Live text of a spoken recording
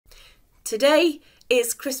Today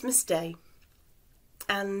is Christmas Day,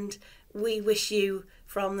 and we wish you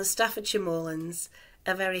from the Staffordshire Moorlands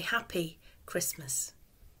a very happy Christmas.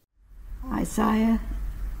 Isaiah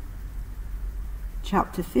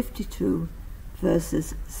chapter 52,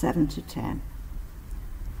 verses 7 to 10.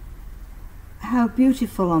 How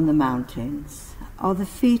beautiful on the mountains are the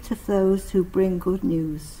feet of those who bring good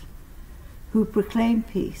news, who proclaim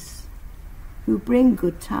peace, who bring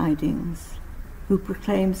good tidings, who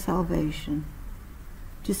proclaim salvation.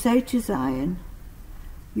 To say to Zion,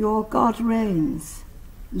 your God reigns.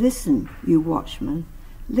 Listen, you watchmen,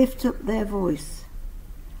 lift up their voice.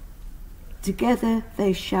 Together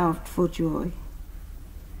they shout for joy.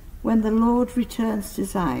 When the Lord returns to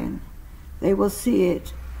Zion, they will see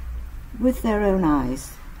it with their own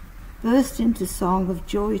eyes, burst into song of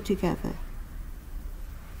joy together.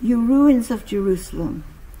 You ruins of Jerusalem,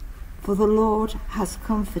 for the Lord has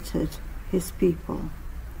comforted his people.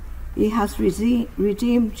 He has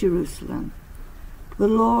redeemed Jerusalem. The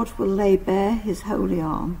Lord will lay bare his holy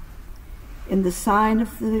arm in the sign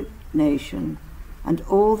of the nation, and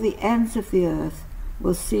all the ends of the earth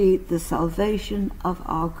will see the salvation of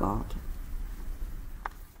our God.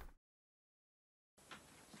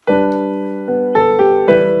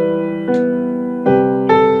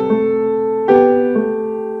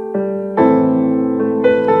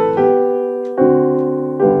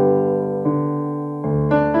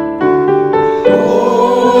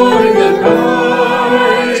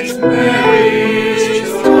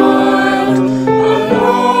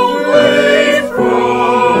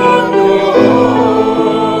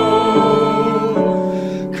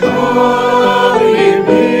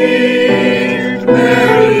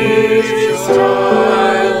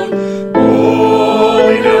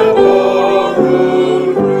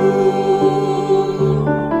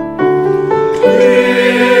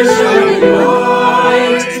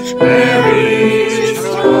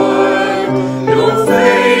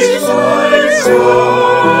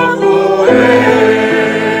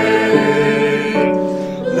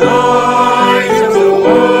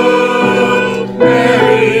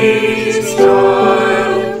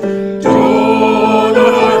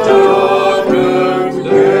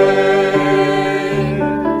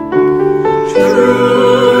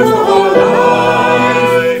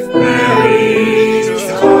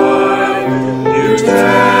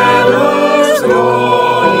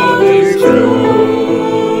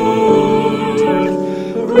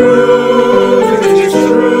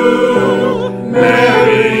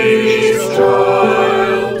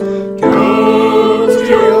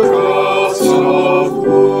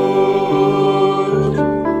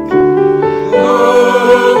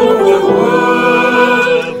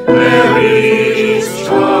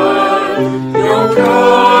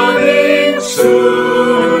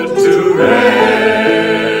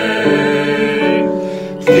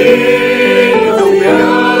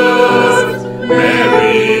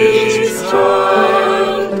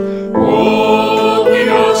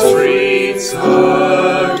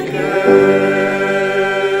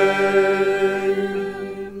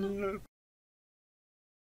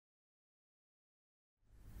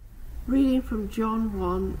 Reading from John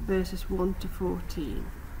 1, verses 1 to 14.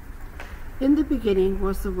 In the beginning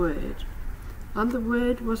was the Word, and the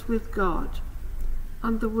Word was with God,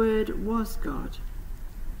 and the Word was God.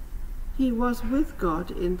 He was with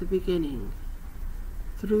God in the beginning.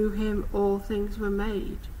 Through him all things were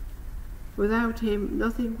made. Without him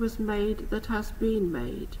nothing was made that has been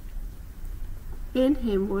made. In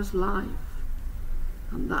him was life,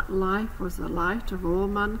 and that life was the light of all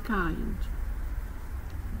mankind.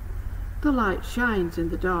 The light shines in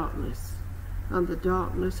the darkness, and the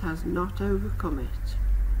darkness has not overcome it.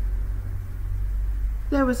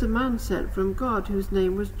 There was a man sent from God whose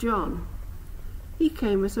name was John. He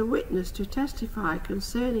came as a witness to testify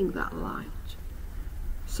concerning that light,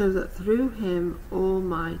 so that through him all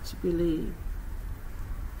might believe.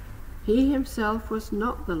 He himself was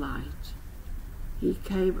not the light. He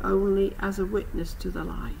came only as a witness to the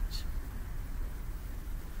light.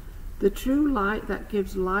 The true light that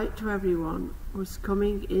gives light to everyone was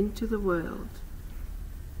coming into the world.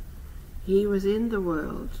 He was in the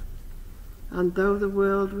world, and though the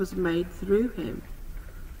world was made through him,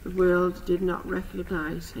 the world did not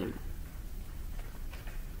recognize him.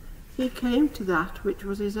 He came to that which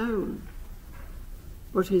was his own,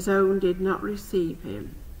 but his own did not receive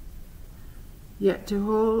him. Yet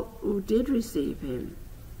to all who did receive him,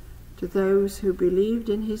 to those who believed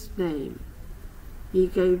in his name, he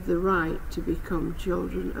gave the right to become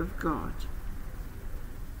children of God.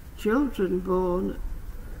 Children born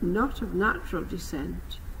not of natural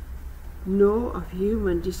descent, nor of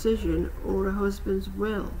human decision or a husband's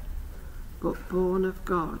will, but born of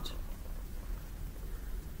God.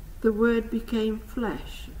 The Word became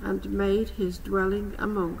flesh and made his dwelling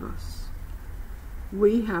among us.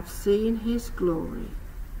 We have seen his glory,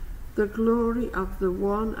 the glory of the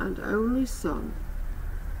one and only Son,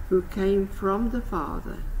 who came from the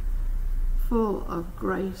Father, full of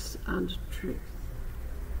grace and truth.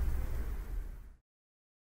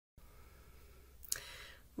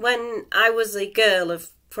 When I was a girl of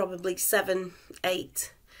probably 7,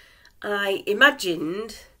 8, I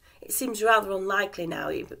imagined, it seems rather unlikely now,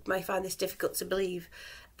 you may find this difficult to believe,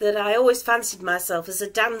 that I always fancied myself as a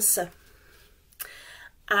dancer.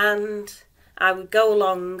 And I would go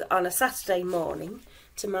along on a Saturday morning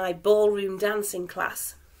to my ballroom dancing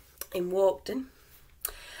class in Walkden,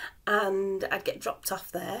 and I'd get dropped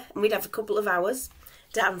off there and we'd have a couple of hours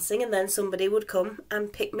dancing, and then somebody would come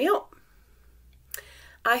and pick me up.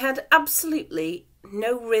 I had absolutely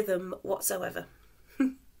no rhythm whatsoever.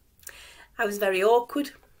 I was very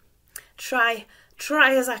awkward. Try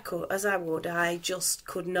as I would, I just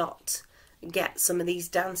could not get some of these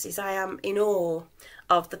dances. I am in awe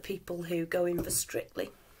of the people who go in for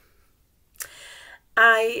Strictly.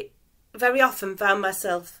 I very often found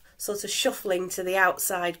myself sort of shuffling to the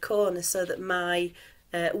outside corner so that my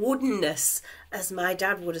woodenness, as my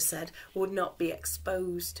dad would have said, would not be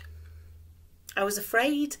exposed. I was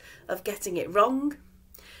afraid of getting it wrong.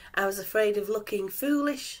 I was afraid of looking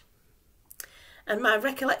foolish. And my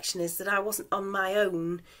recollection is that I wasn't on my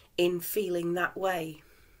own in feeling that way.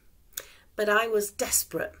 But I was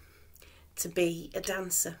desperate to be a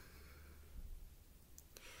dancer.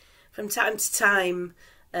 From time to time,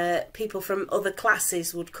 people from other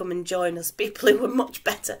classes would come and join us, people who were much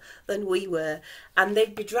better than we were, and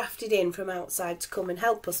they'd be drafted in from outside to come and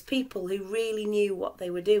help us, people who really knew what they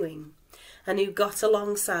were doing and who got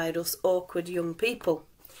alongside us awkward young people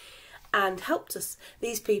and helped us.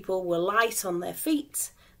 These people were light on their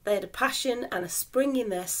feet, they had a passion and a spring in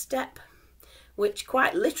their step, which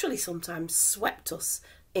quite literally sometimes swept us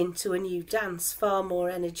into a new dance, far more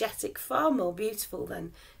energetic, far more beautiful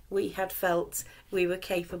than we had felt we were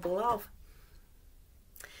capable of.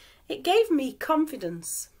 It gave me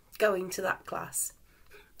confidence going to that class,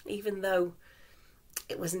 even though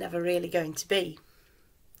it was never really going to be.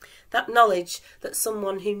 That knowledge that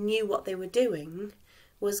someone who knew what they were doing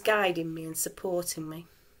was guiding me and supporting me.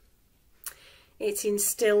 It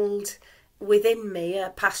instilled within me a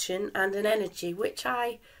passion and an energy which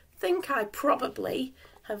I think I probably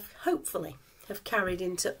have, hopefully, have carried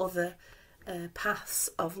into other paths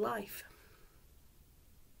of life.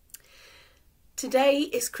 Today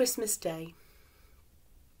is Christmas Day,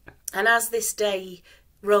 and as this day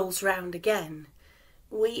rolls round again,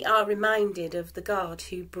 we are reminded of the God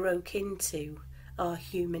who broke into our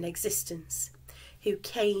human existence, who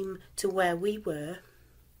came to where we were,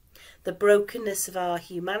 the brokenness of our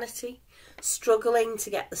humanity, struggling to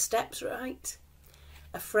get the steps right,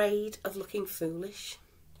 afraid of looking foolish,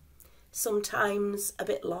 sometimes a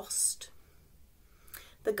bit lost.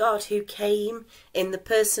 The God who came in the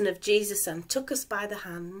person of Jesus and took us by the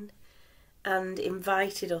hand and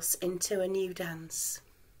invited us into a new dance.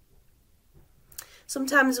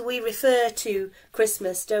 Sometimes we refer to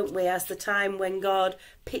Christmas, don't we, as the time when God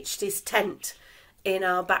pitched his tent in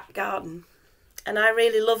our back garden. And I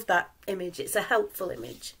really love that image. It's a helpful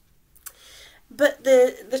image. But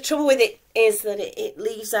the trouble with it is that it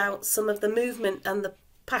leaves out some of the movement and the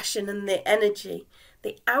passion and the energy,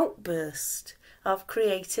 the outburst of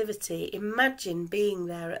creativity. Imagine being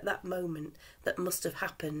there at that moment that must have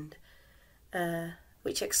happened,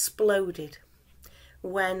 which exploded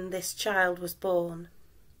when this child was born.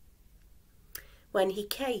 When he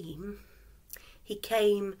came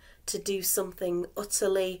to do something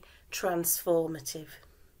utterly transformative.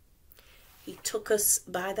 He took us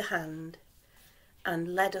by the hand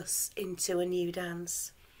and led us into a new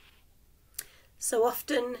dance. So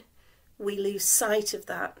often we lose sight of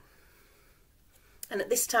that. And at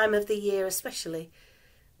this time of the year especially,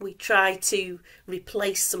 we try to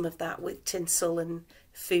replace some of that with tinsel and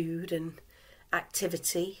food and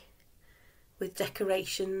activity, with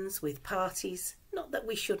decorations, with parties. Not that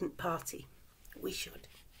we shouldn't party, we should.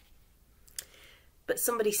 But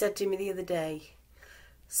somebody said to me the other day,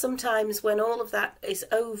 sometimes when all of that is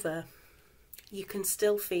over, you can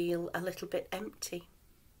still feel a little bit empty.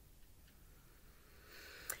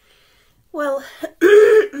 Well,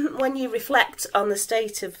 when you reflect on the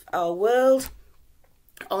state of our world,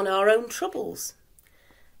 on our own troubles,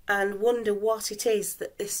 and wonder what it is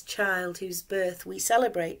that this child whose birth we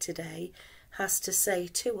celebrate today has to say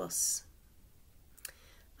to us,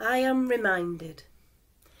 I am reminded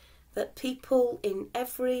that people in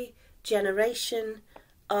every generation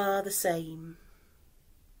are the same.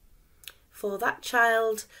 For that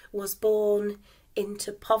child was born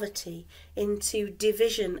into poverty, into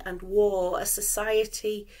division and war, a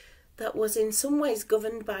society that was in some ways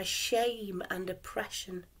governed by shame and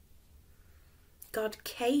oppression. God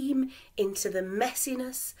came into the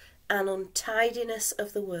messiness and untidiness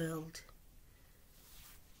of the world,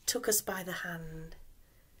 took us by the hand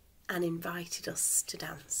and invited us to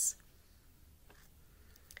dance.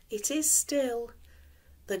 It is still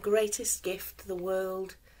the greatest gift the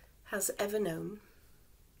world has ever known.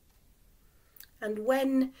 And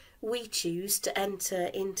when we choose to enter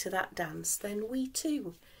into that dance, then we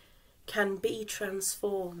too can be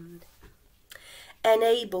transformed,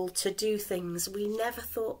 enabled to do things we never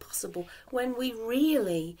thought possible, when we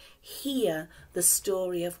really hear the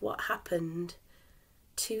story of what happened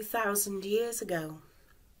 2,000 years ago.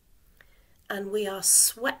 And we are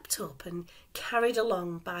swept up and carried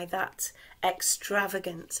along by that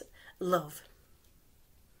extravagant love.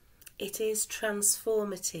 It is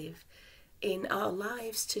transformative in our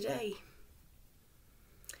lives today.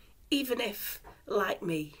 Even if, like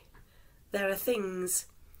me, there are things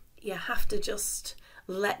you have to just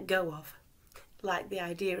let go of, like the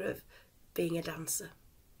idea of being a dancer.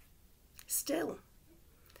 Still,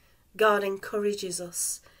 God encourages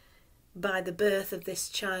us by the birth of this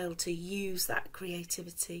child to use that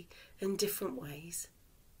creativity in different ways.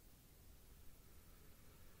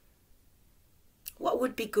 What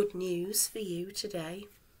would be good news for you today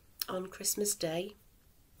on Christmas Day?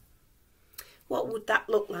 What would that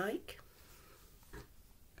look like?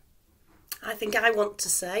 I think I want to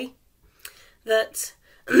say that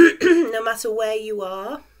no matter where you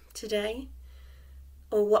are today,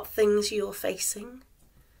 or what things you're facing,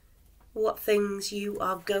 what things you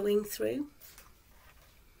are going through,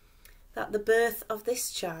 that the birth of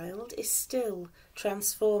this child is still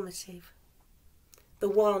transformative. The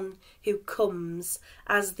one who comes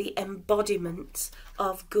as the embodiment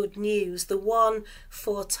of good news, the one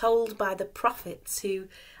foretold by the prophets who,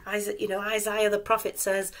 Isaiah the prophet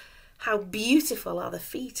says, how beautiful are the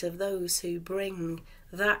feet of those who bring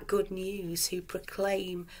that good news, who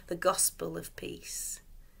proclaim the gospel of peace.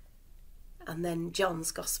 And then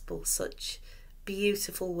John's gospel, such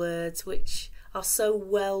beautiful words which are so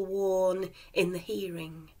well worn in the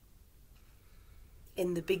hearing.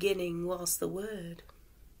 In the beginning was the Word,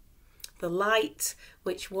 the light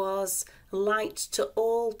which was light to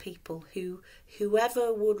all people,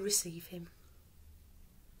 whoever would receive him.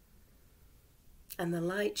 And the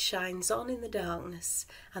light shines on in the darkness,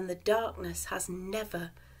 and the darkness has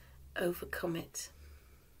never overcome it.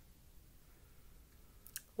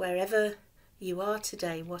 Wherever you are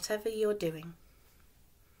today, whatever you're doing,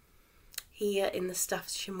 here in the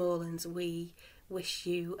Staffs Chamorlands, we wish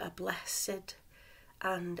you a blessed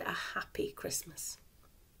and a happy Christmas.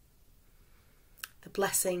 The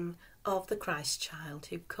blessing of the Christ child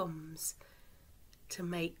who comes to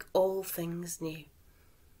make all things new.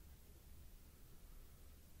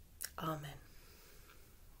 Amen.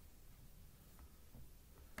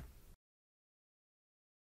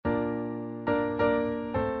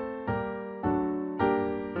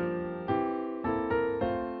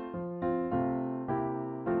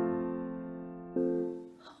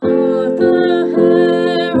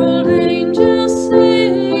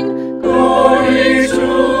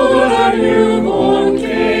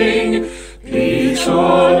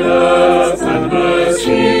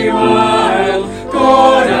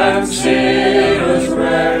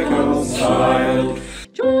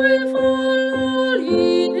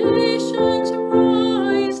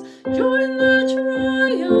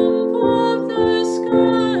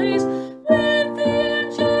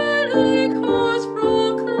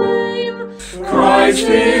 Christ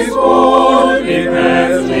is born in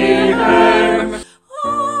Bethlehem.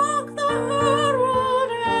 Hark the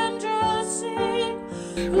herald angels sing.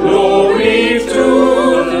 Glory to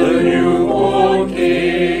the newborn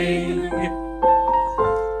King.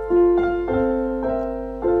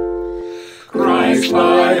 Christ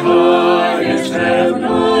by highest heaven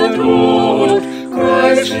adored,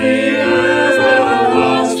 Christ the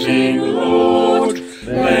everlasting Lord.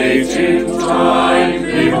 Late in time,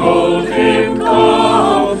 behold him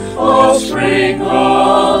come, offspring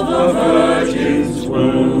of the Virgin's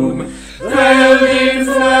womb. Veiled in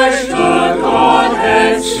flesh the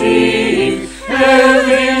Godhead see,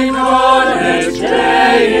 hail incarnate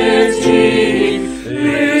deity,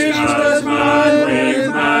 rich as man with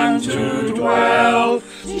man to dwell.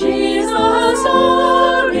 Jesus,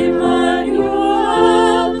 our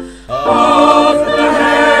Emmanuel. Hark the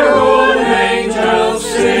herald angels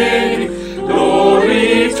sing,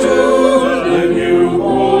 glory to the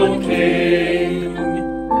newborn King.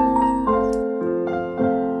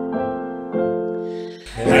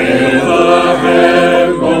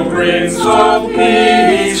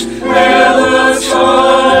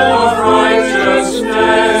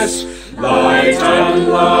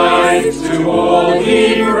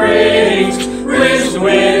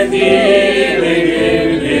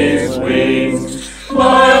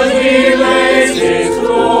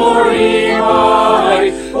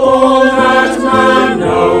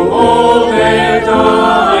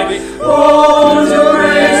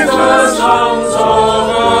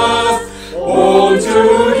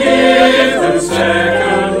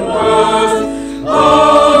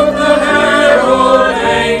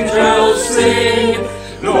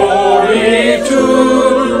 to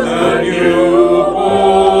the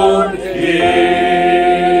newborn King.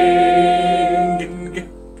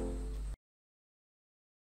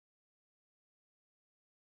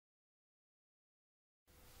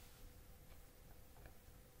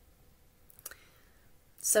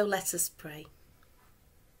 So let us pray.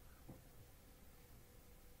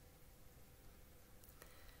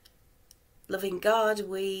 Loving God,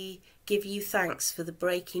 we give you thanks for the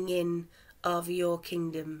breaking in of your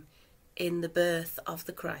kingdom in the birth of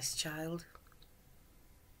the Christ child.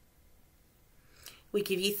 We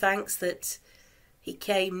give you thanks that he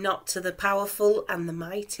came not to the powerful and the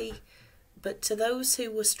mighty, but to those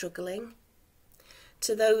who were struggling,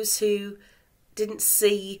 to those who didn't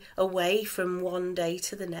see a way from one day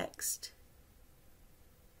to the next,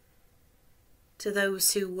 to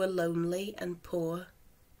those who were lonely and poor,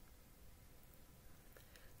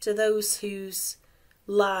 to those whose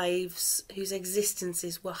lives, whose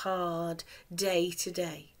existences were hard day to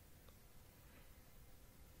day.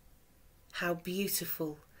 How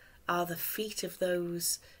beautiful are the feet of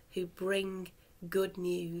those who bring good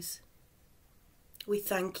news. We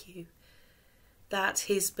thank you that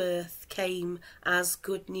his birth came as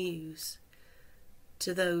good news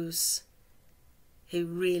to those who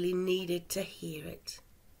really needed to hear it.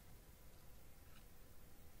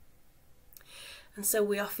 And so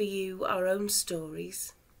we offer you our own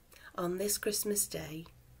stories on this Christmas Day.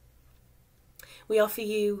 We offer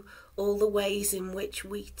you all the ways in which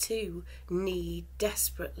we too need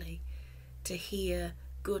desperately to hear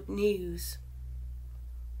good news.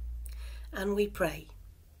 And we pray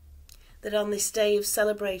that on this day of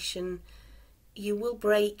celebration you will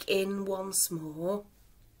break in once more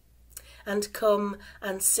and come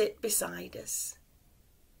and sit beside us,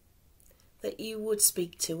 that you would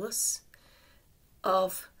speak to us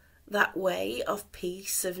of that way of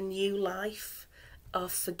peace, of new life,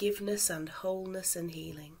 of forgiveness and wholeness and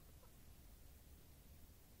healing.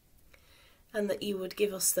 And that you would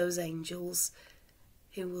give us those angels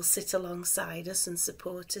who will sit alongside us and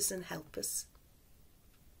support us and help us.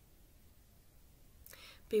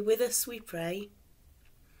 Be with us, we pray,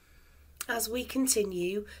 as we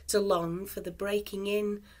continue to long for the breaking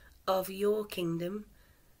in of your kingdom,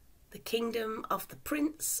 the kingdom of the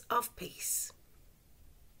Prince of Peace,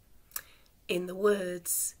 in the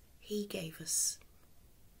words he gave us.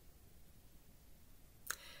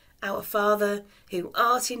 Our Father, who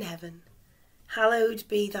art in heaven, hallowed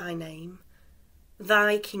be thy name.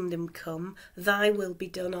 Thy kingdom come, thy will be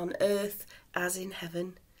done on earth as in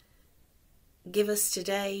heaven. Give us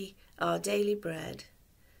today our daily bread,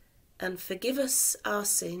 and forgive us our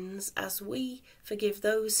sins as we forgive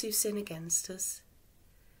those who sin against us.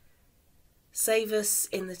 Save us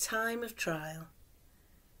in the time of trial,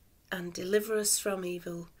 and deliver us from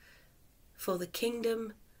evil, for the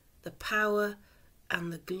kingdom, the power,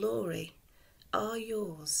 and the glory are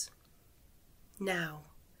yours, now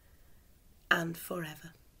and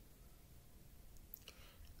forever.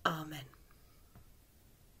 Amen.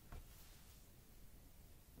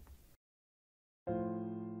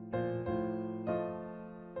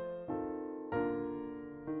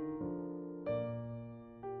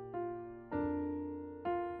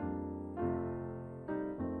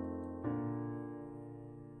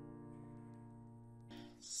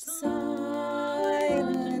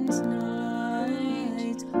 Silent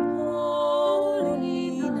night,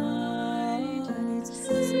 holy night,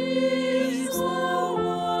 sleeps the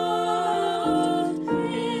world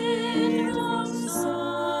hid from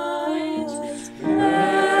sight.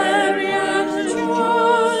 Mary and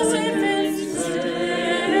Joseph in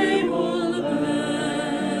stable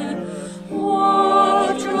there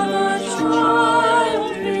watch o'er the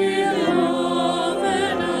child beloved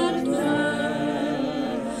and fair.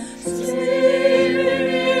 Sleeping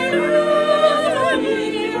in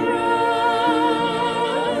heavenly rest,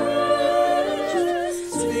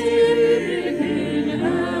 sleeping in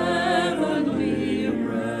heavenly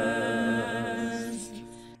rest.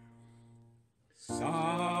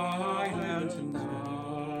 Silent night.